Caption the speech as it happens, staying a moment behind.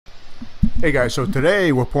Hey guys, so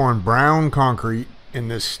today we're pouring brown concrete in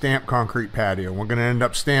this stamped concrete patio. We're going to end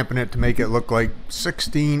up stamping it to make it look like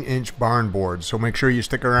 16-inch barn boards. So make sure you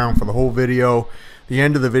stick around for the whole video. The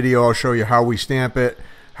end of the video I'll show you how we stamp it,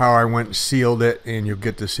 how I went and sealed it, and you'll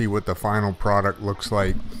get to see what the final product looks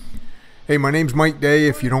like. Hey, my name's Mike Day.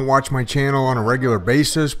 If you don't watch my channel on a regular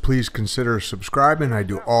basis, please consider subscribing. I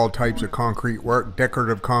do all types of concrete work,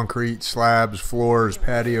 decorative concrete, slabs, floors,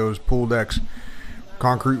 patios, pool decks,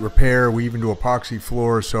 concrete repair. We even do epoxy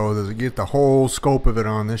floors, so you get the whole scope of it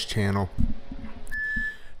on this channel.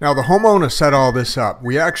 Now the homeowner set all this up.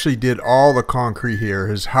 We actually did all the concrete here.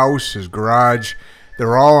 His house, his garage,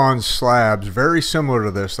 they're all on slabs, very similar to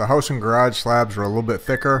this. The house and garage slabs are a little bit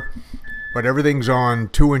thicker, but everything's on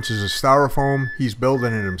 2 inches of styrofoam. He's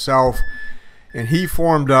building it himself, and he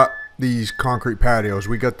formed up these concrete patios.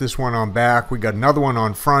 We got this one on back, we got another one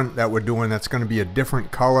on front that we're doing that's going to be a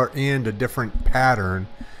different color and a different pattern.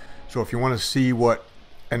 So if you want to see what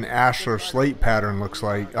an ashlar slate pattern looks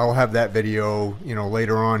like, I'll have that video,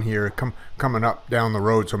 later on here, coming up down the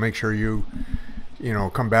road. So make sure you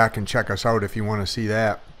come back and check us out if you want to see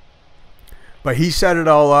that. But he set it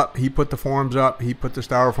all up. He put the forms up, he put the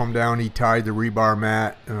styrofoam down, he tied the rebar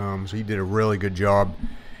mat, so he did a really good job.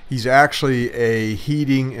 He's actually a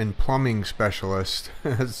heating and plumbing specialist.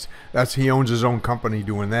 He owns his own company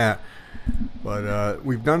doing that. But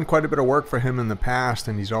we've done quite a bit of work for him in the past,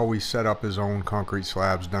 and he's always set up his own concrete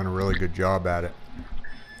slabs, done a really good job at it.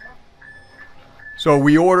 So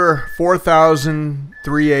we order 4,000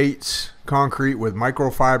 3/8 concrete with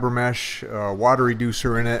microfiber mesh, water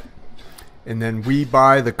reducer in it, and then we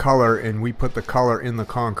buy the color and we put the color in the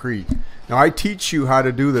concrete. Now I teach you how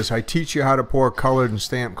to do this. I teach you how to pour colored and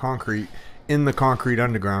stamped concrete in the concrete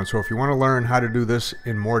underground. So if you want to learn how to do this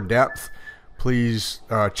in more depth, please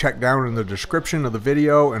check down in the description of the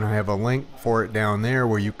video, and I have a link for it down there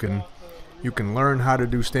where you can learn how to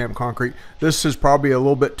do stamped concrete. This is probably a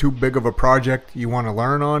little bit too big of a project you want to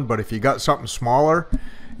learn on, but if you got something smaller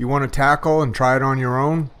you want to tackle and try it on your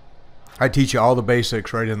own, I teach you all the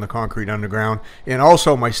basics right in the concrete underground, and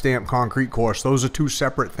also my stamped concrete course. Those are two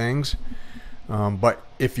separate things. But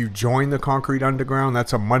if you join the concrete underground,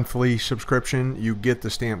 that's a monthly subscription. You get the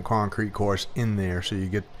stamped concrete course in there, so you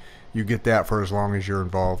get that for as long as you're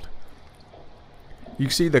involved. You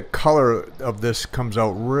can see the color of this comes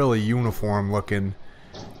out really uniform looking,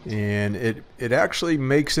 and it actually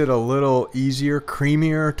makes it a little easier,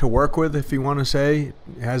 creamier to work with, if you want to say.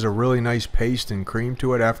 It has a really nice paste and cream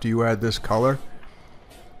to it after you add this color.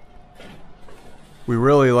 We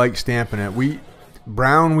really like stamping it.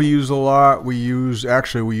 Brown we use a lot. We use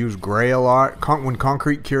gray a lot. When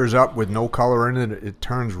concrete cures up with no color in it, it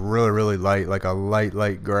turns really light, like a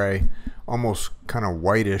light gray, almost kind of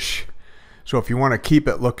whitish. So if you want to keep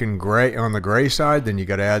it looking gray on the gray side, then you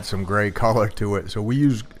got to add some gray color to it. So we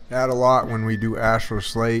use that a lot when we do ashlar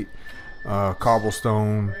slate,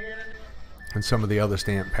 cobblestone, and some of the other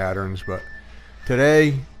stamp patterns. But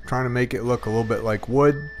today, trying to make it look a little bit like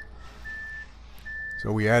wood,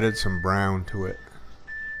 so we added some brown to it.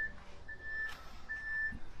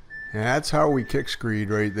 And that's how we kick screed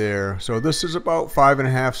right there. So this is about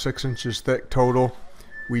 5.5 to 6 inches thick total.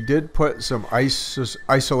 We did put some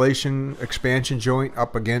isolation expansion joint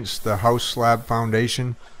up against the house slab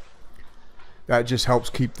foundation. That just helps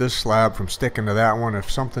keep this slab from sticking to that one. If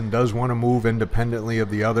something does want to move independently of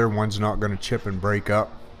the other, one's not going to chip and break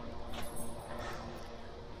up.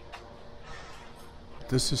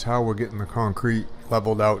 This is how we're getting the concrete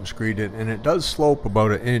leveled out and screeded, and it does slope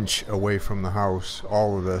about 1 inch away from the house,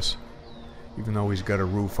 all of this, even though he's got a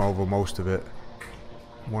roof over most of it.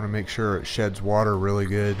 Want to make sure it sheds water really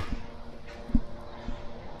good.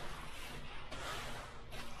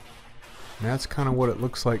 And that's kind of what it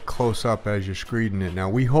looks like close up as you're screeding it. Now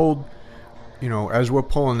we hold, as we're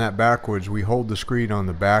pulling that backwards, we hold the screed on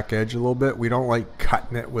the back edge a little bit. We don't like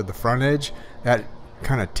cutting it with the front edge. That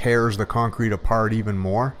kind of tears the concrete apart even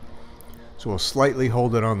more. So we'll slightly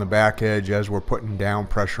hold it on the back edge as we're putting down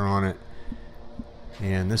pressure on it.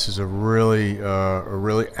 And this is a really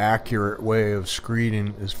accurate way of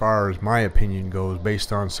screeding, as far as my opinion goes,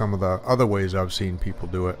 based on some of the other ways I've seen people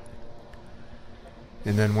do it.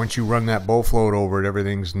 And then once you run that bow float over it,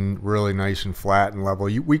 everything's really nice and flat and level.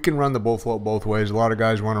 We can run the bow float both ways. A lot of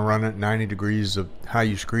guys want to run it 90 degrees of how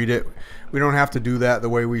you screed it. We don't have to do that the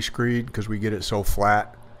way we screed because we get it so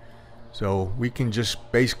flat. So we can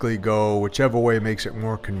just basically go whichever way makes it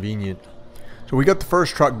more convenient. So we got the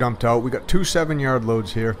first truck dumped out. We got 2 7-yard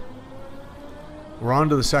loads here. We're on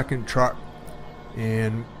to the second truck,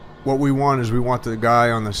 and what we want the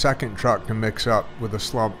guy on the second truck to mix up with a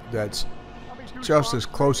slump that's just as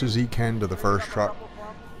close as he can to the first truck.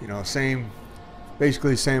 You know,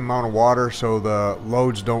 basically same amount of water, so the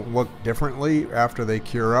loads don't look differently after they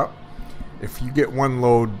cure up. If you get one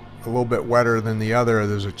load a little bit wetter than the other,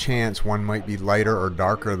 there's a chance one might be lighter or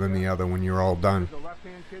darker than the other when you're all done.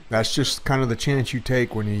 That's just kind of the chance you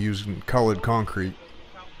take when you're using colored concrete.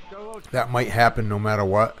 That might happen no matter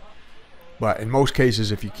what, but in most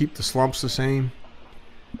cases, if you keep the slumps the same,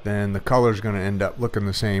 then the color's going to end up looking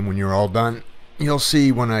the same when you're all done. You'll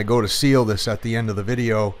see when I go to seal this at the end of the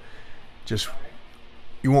video, just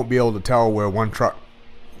you won't be able to tell where one truck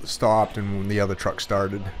stopped and when the other truck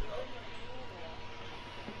started.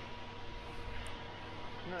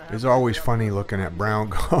 It's always funny looking at brown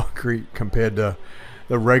concrete compared to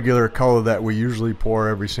the regular color that we usually pour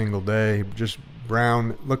every single day. Just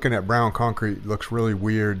brown, looking at brown concrete looks really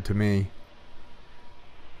weird to me.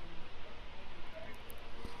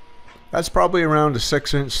 That's probably around a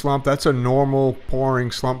 6-inch slump. That's a normal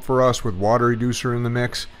pouring slump for us with water reducer in the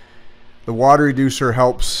mix. The water reducer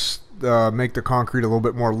helps make the concrete a little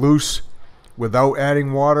bit more loose without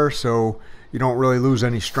adding water, so you don't really lose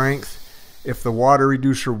any strength. If the water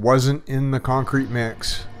reducer wasn't in the concrete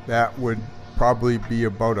mix, that would probably be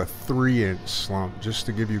about a 3-inch slump, just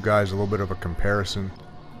to give you guys a little bit of a comparison.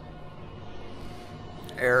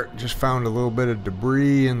 Eric just found a little bit of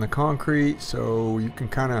debris in the concrete, so you can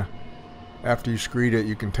kind of, after you screed it,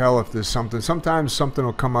 you can tell if there's something. Sometimes something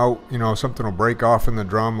will come out, you know, something will break off in the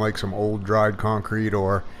drum, like some old dried concrete,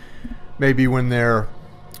 or maybe when they're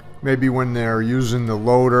using the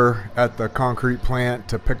loader at the concrete plant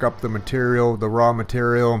to pick up the material, the raw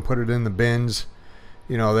material, and put it in the bins,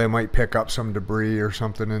 you know, they might pick up some debris or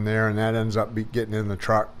something in there, and that ends up getting in the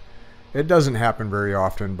truck. It doesn't happen very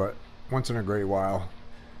often, but once in a great while.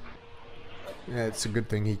 Yeah, it's a good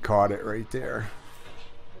thing he caught it right there.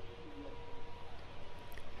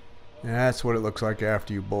 And that's what it looks like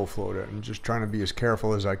after you bowl float it. I'm just trying to be as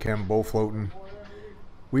careful as I can bowl floating.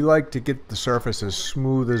 We like to get the surface as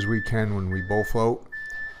smooth as we can when we bowl float,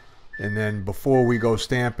 and then before we go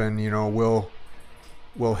stamping, you know,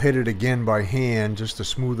 we'll hit it again by hand just to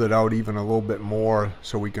smooth it out even a little bit more,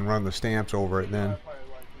 so we can run the stamps over it then.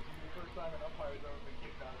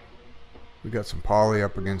 We got some poly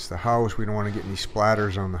up against the house. We don't want to get any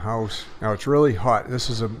splatters on the house. Now it's really hot. This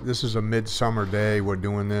is a midsummer day we're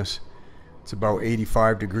doing this. It's about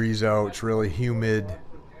 85 degrees out. It's really humid,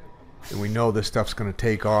 and we know this stuff's going to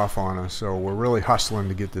take off on us, so we're really hustling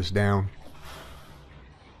to get this down.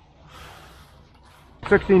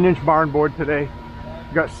 16-inch barn board today.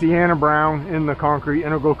 Got sienna brown in the concrete,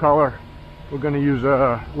 integral color. We're going to use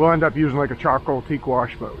we'll end up using like a charcoal teak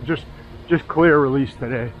wash, but just clear release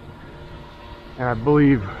today. And I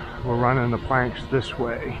believe we're running the planks this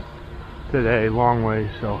way today, long way,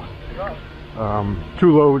 so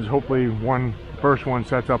 2 loads. Hopefully first one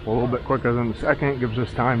sets up a little bit quicker than the second, gives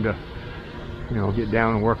us time to, you know, get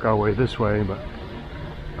down and work our way this way. But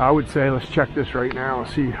I would say let's check this right now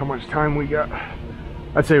and see how much time we got.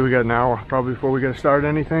 I'd say we got an hour probably before we got to start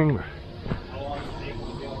anything.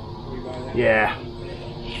 Yeah,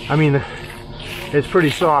 I mean, it's pretty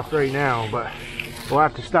soft right now, but we'll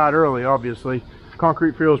have to start early, obviously.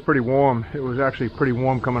 Concrete feels pretty warm. It was actually pretty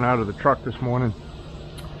warm coming out of the truck this morning.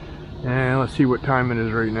 And let's see what time it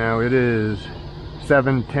is right now. It is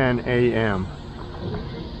 7:10 a.m.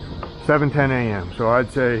 7:10 a.m. So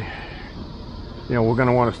I'd say, you know, we're going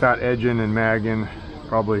to want to start edging and magging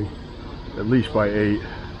probably at least by 8.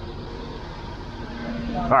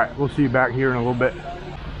 All right, we'll see you back here in a little bit.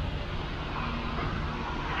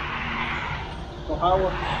 So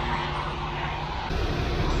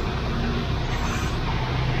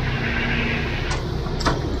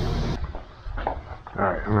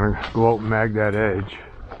alright, I'm going to go out and mag that edge.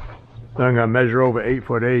 Then I'm going to measure over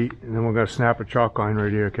 8'8", and then we're going to snap a chalk line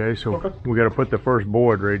right here, okay? So okay, we got to put the first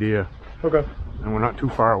board right here. Okay. And we're not too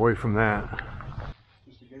far away from that.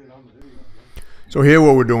 So here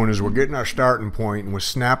what we're doing is we're getting our starting point, and we're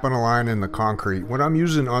snapping a line in the concrete. What I'm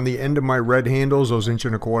using on the end of my red handles, those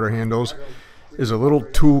 1¼ handles, is a little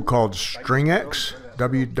tool called StringX,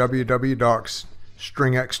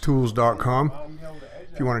 www.stringxtools.com.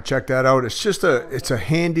 If you want to check that out, it's a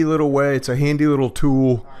handy little way. It's a handy little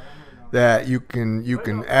tool that you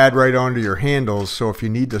can add right onto your handles. So if you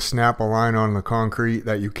need to snap a line on the concrete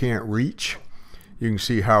that you can't reach, you can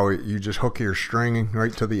see how you just hook your string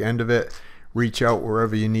right to the end of it, reach out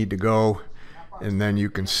wherever you need to go, and then you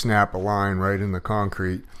can snap a line right in the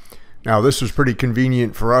concrete. Now this was pretty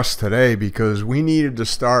convenient for us today because we needed to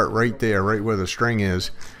start right there, right where the string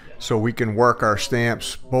is, so we can work our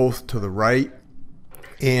stamps both to the right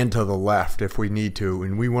and to the left if we need to.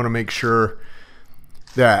 And we want to make sure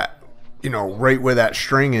that you know, right where that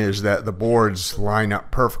string is, that the boards line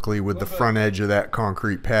up perfectly with the front edge of that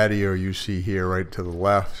concrete patio you see here right to the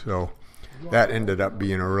left. So that ended up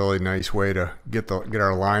being a really nice way to get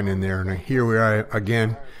our line in there. And here we are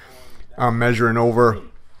again. I'm measuring over,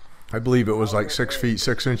 I believe it was like 6 feet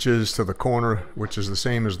 6 inches to the corner, which is the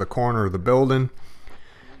same as the corner of the building.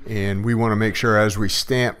 And we want to make sure as we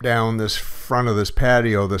stamp down this front of this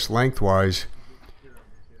patio, this lengthwise,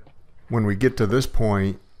 when we get to this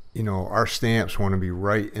point, you know, our stamps want to be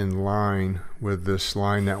right in line with this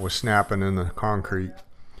line that was snapping in the concrete.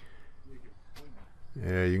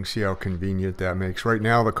 Yeah, you can see how convenient that makes. Right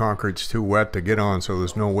now the concrete's too wet to get on, so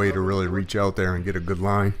there's no way to really reach out there and get a good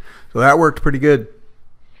line. So that worked pretty good.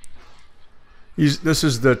 This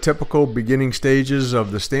is the typical beginning stages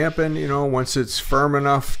of the stamping. You know, once it's firm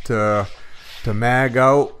enough to mag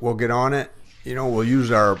out, we'll get on it. You know, we'll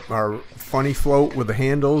use our funny float with the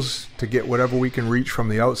handles to get whatever we can reach from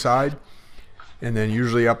the outside. And then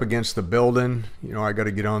usually up against the building, you know, I got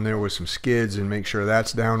to get on there with some skids and make sure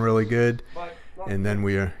that's down really good. And then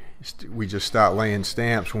we just start laying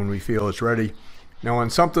stamps when we feel it's ready. Now on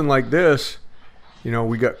something like this, you know,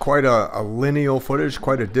 we got quite a lineal footage,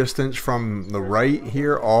 quite a distance from the right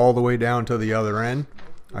here all the way down to the other end.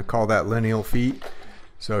 I call that lineal feet.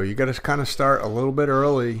 So you got to kind of start a little bit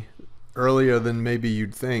earlier than maybe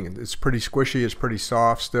you'd think. It's pretty squishy, it's pretty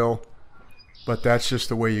soft still, but that's just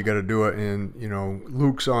the way you got to do it. And you know,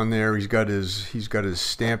 Luke's on there. He's got his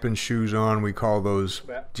stamping shoes on. We call those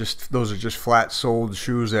those are just flat soled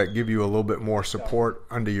shoes that give you a little bit more support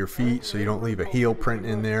under your feet, so you don't leave a heel print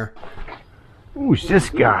in there. Who's this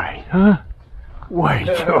guy, huh? Wait,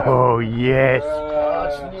 oh yes,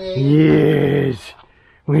 yes.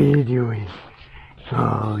 What are you doing?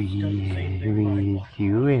 Oh yes, what are you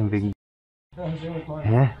doing, big?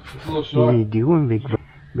 Huh? What are you doing, big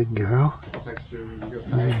girl?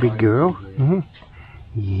 Big girl? Huh?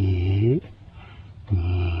 Yeah.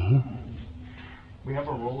 Yeah. We have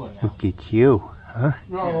a roller now. Look at you, huh?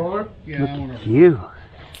 No roller? Look at you.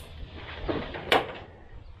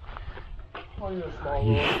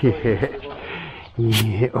 Yeah.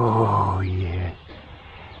 Yeah. Oh yes.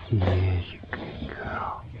 Yes, you good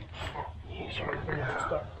girl. Yes, you good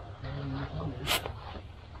girl.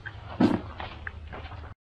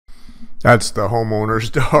 That's the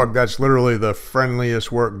homeowner's dog. That's literally the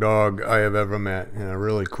friendliest work dog I have ever met. And a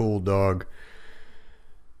really cool dog.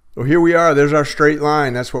 So here we are. There's our straight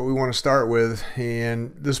line. That's what we want to start with.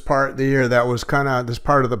 And this part there, that was kind of this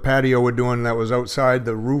part of the patio we're doing that was outside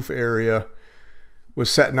the roof area,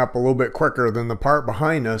 was setting up a little bit quicker than the part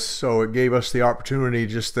behind us. So it gave us the opportunity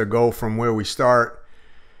just to go from where we start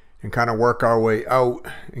and kind of work our way out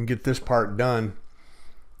and get this part done.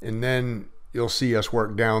 And then you'll see us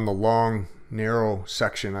work down the long, narrow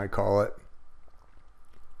section, I call it.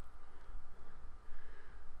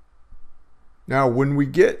 Now, when we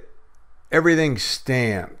get everything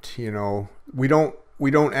stamped, you know, we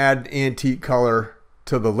don't add antique color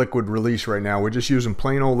to the liquid release right now. We're just using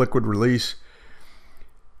plain old liquid release.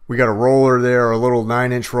 We got a roller there, a little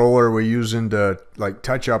 9-inch roller we're using to like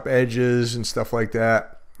touch up edges and stuff like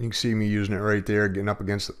that. You can see me using it right there, getting up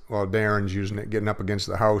against, well, Darren's using it, getting up against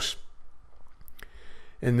the house.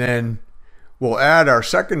 And then we'll add our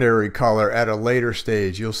secondary color at a later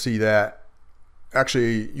stage. You'll see that.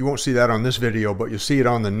 Actually, you won't see that on this video, but you'll see it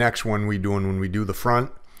on the next one when we do the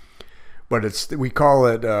front. But we call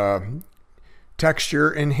it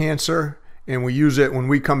texture enhancer, and we use it when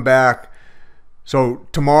we come back. So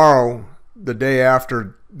tomorrow, the day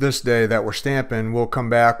after this day that we're stamping, we'll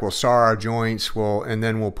come back, we'll saw our joints, and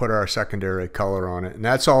then we'll put our secondary color on it. And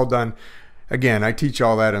that's all done. Again, I teach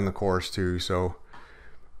all that in the course too. So.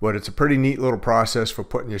 But it's a pretty neat little process for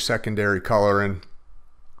putting your secondary color in,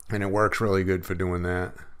 and it works really good for doing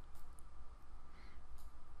that.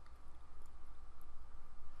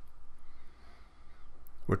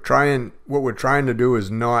 What we're trying to do is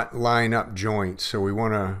not line up joints. So we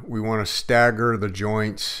want to stagger the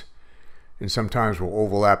joints, and sometimes we'll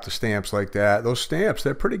overlap the stamps like that. Those stamps,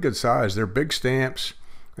 they're pretty good size. They're big stamps.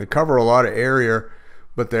 They cover a lot of area.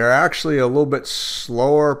 But they're actually a little bit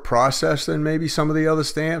slower process than maybe some of the other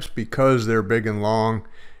stamps because they're big and long,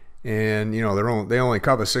 and you know they only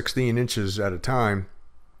cover 16 inches at a time.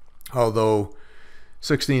 Although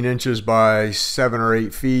 16 inches by 7 or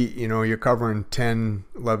 8 feet, you know, you're covering 10,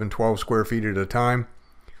 11, 12 square feet at a time,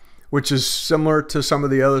 which is similar to some of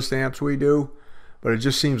the other stamps we do. But it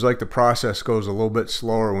just seems like the process goes a little bit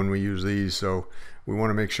slower when we use these. So we want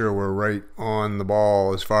to make sure we're right on the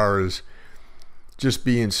ball as far as just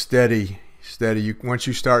being steady. Once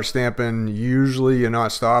you start stamping, usually you're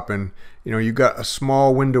not stopping. You know, you've got a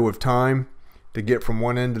small window of time to get from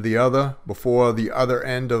one end to the other before the other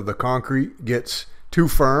end of the concrete gets too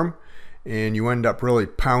firm and you end up really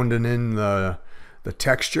pounding in the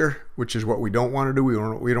texture, which is what we don't want to do. We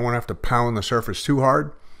don't want to have to pound the surface too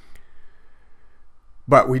hard.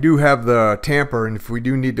 But we do have the tamper, and if we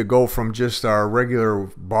do need to go from just our regular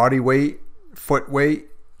body weight, foot weight,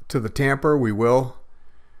 to the tamper, we will.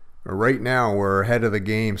 But right now we're ahead of the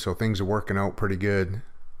game, so things are working out pretty good.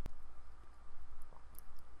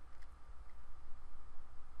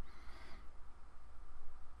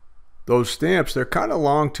 Those stamps, they're kind of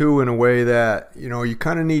long too, in a way that, you know, you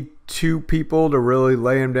kind of need two people to really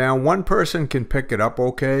lay them down. One person can pick it up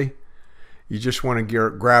okay. You just want to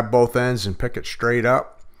grab both ends and pick it straight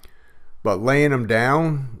up. But laying them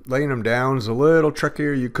down is a little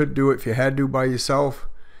trickier. You could do it if you had to by yourself.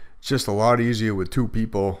 It's just a lot easier with two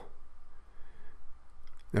people.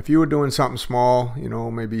 If you were doing something small, you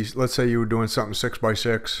know, maybe let's say you were doing something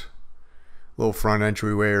 6x6, little front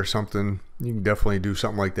entryway or something, you can definitely do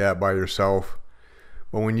something like that by yourself.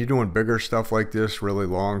 But when you're doing bigger stuff like this, really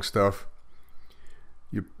long stuff,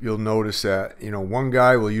 you'll notice that, you know, one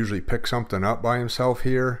guy will usually pick something up by himself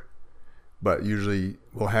here, but usually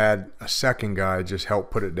we'll have a second guy just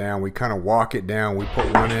help put it down. We kind of walk it down. We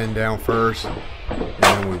put one end down first, and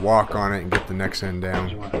then we walk on it and get the next end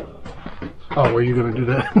down. Oh, were you going to do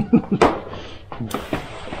that?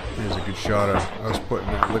 Here's a good shot of us putting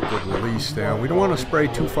that liquid release down. We don't want to spray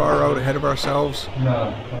too far out ahead of ourselves.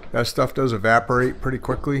 No. That stuff does evaporate pretty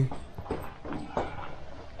quickly.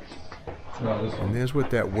 And there's what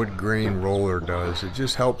that wood grain roller does. It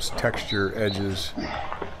just helps texture edges.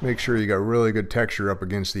 Make sure you got really good texture up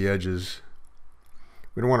against the edges.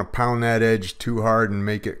 We don't want to pound that edge too hard and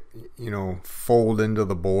make it, you know, fold into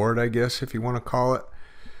the board, I guess, if you want to call it.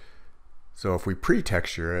 So if we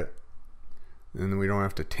pre-texture it, then we don't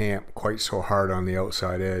have to tamp quite so hard on the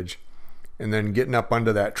outside edge. And then getting up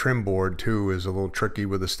under that trim board too is a little tricky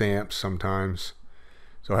with the stamps sometimes.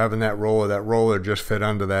 So having that roller just fit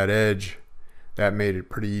under that edge, that made it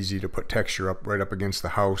pretty easy to put texture up right up against the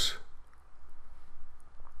house.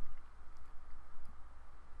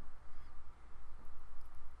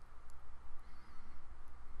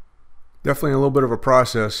 Definitely a little bit of a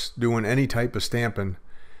process doing any type of stamping.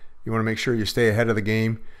 You want to make sure you stay ahead of the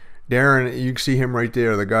game. Darren, you can see him right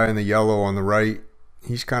there, the guy in the yellow on the right.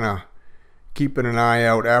 He's kind of keeping an eye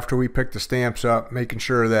out after we pick the stamps up, making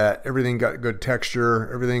sure that everything got good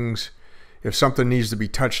texture. Everything's, if something needs to be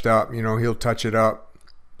touched up, you know, he'll touch it up.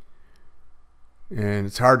 And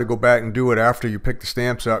it's hard to go back and do it after you pick the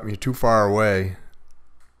stamps up and you're too far away.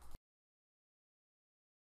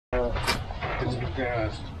 It's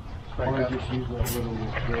fast. Or just use that little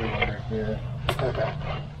gray one right there. Okay.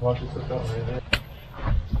 Watch it sit down right there.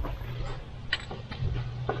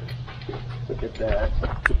 Look at that.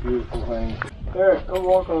 It's a beautiful thing. There, go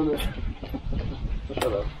walk on it.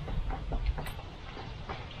 Shut up.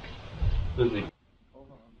 Disney.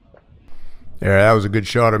 Yeah, that was a good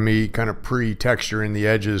shot of me kind of pre-texturing the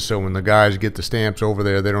edges, so when the guys get the stamps over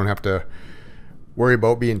there, they don't have to worry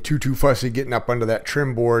about being too fussy getting up under that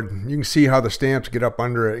trim board. You can see how the stamps get up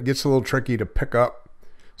under it. It gets a little tricky to pick up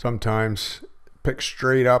sometimes. Pick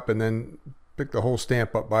straight up and then pick the whole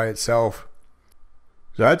stamp up by itself.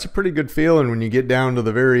 So that's a pretty good feeling when you get down to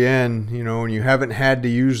the very end, you know, and you haven't had to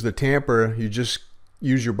use the tamper, you just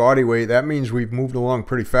use your body weight. That means we've moved along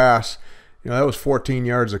pretty fast. You know, that was 14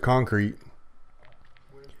 yards of concrete.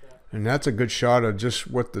 And that's a good shot of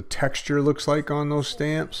just what the texture looks like on those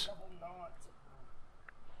stamps.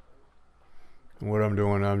 And what I'm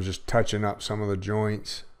doing, I'm just touching up some of the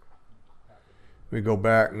joints. We go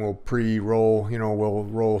back and we'll pre-roll, you know, we'll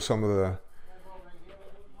roll some of the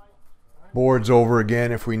boards over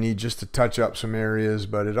again if we need just to touch up some areas,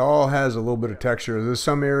 but it all has a little bit of texture. There's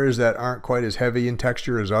some areas that aren't quite as heavy in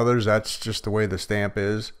texture as others. That's just the way the stamp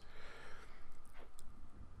is.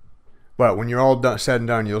 But when you're all said and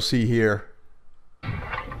done, you'll see here.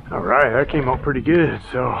 All right, that came out pretty good.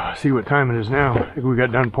 So see what time it is now. I think we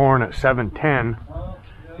got done pouring at 7:10.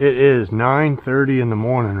 It is 9:30 in the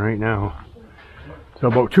morning right now. So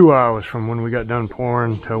about 2 hours from when we got done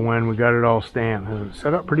pouring to when we got it all stamped. It's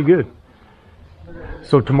set up pretty good.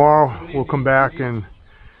 So tomorrow we'll come back and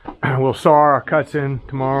we'll saw our cuts in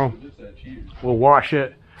tomorrow. We'll wash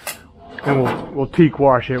it and we'll teak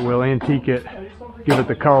wash it. We'll antique it, give it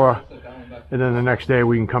the color, and then the next day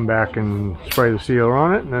we can come back and spray the sealer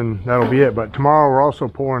on it, and then that'll be it. But tomorrow we're also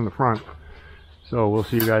pouring the front. So we'll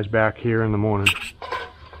see you guys back here in the morning.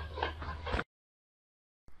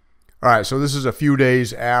 All right, so this is a few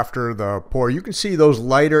days after the pour. You can see those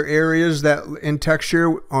lighter areas that in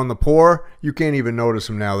texture on the pour. You can't even notice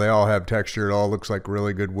them now. They all have texture. It all looks like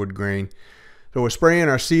really good wood grain. So we're spraying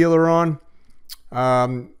our sealer on.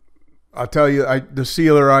 I'll tell you, the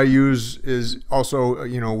sealer I use is also,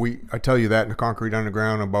 you know, I tell you that in the Concrete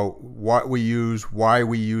Underground about what we use, why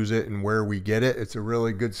we use it, and where we get it. It's a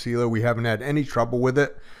really good sealer. We haven't had any trouble with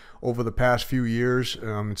it over the past few years.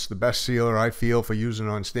 It's the best sealer I feel for using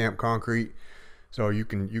on stamped concrete. So you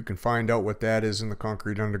can find out what that is in the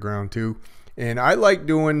Concrete Underground too. And I like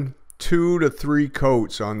doing 2 to 3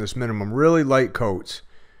 coats on this minimum, really light coats.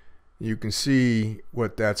 You can see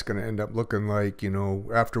what that's going to end up looking like. You know,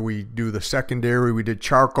 after we do the secondary, we did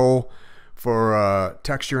charcoal for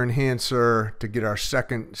texture enhancer to get our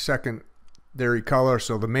secondary color.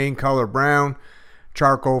 So the main color brown,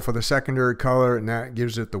 charcoal for the secondary color, and that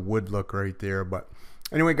gives it the wood look right there. But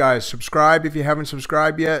anyway, guys, subscribe if you haven't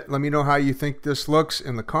subscribed yet. Let me know how you think this looks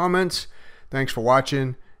in the comments. Thanks for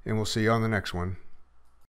watching, and we'll see you on the next one.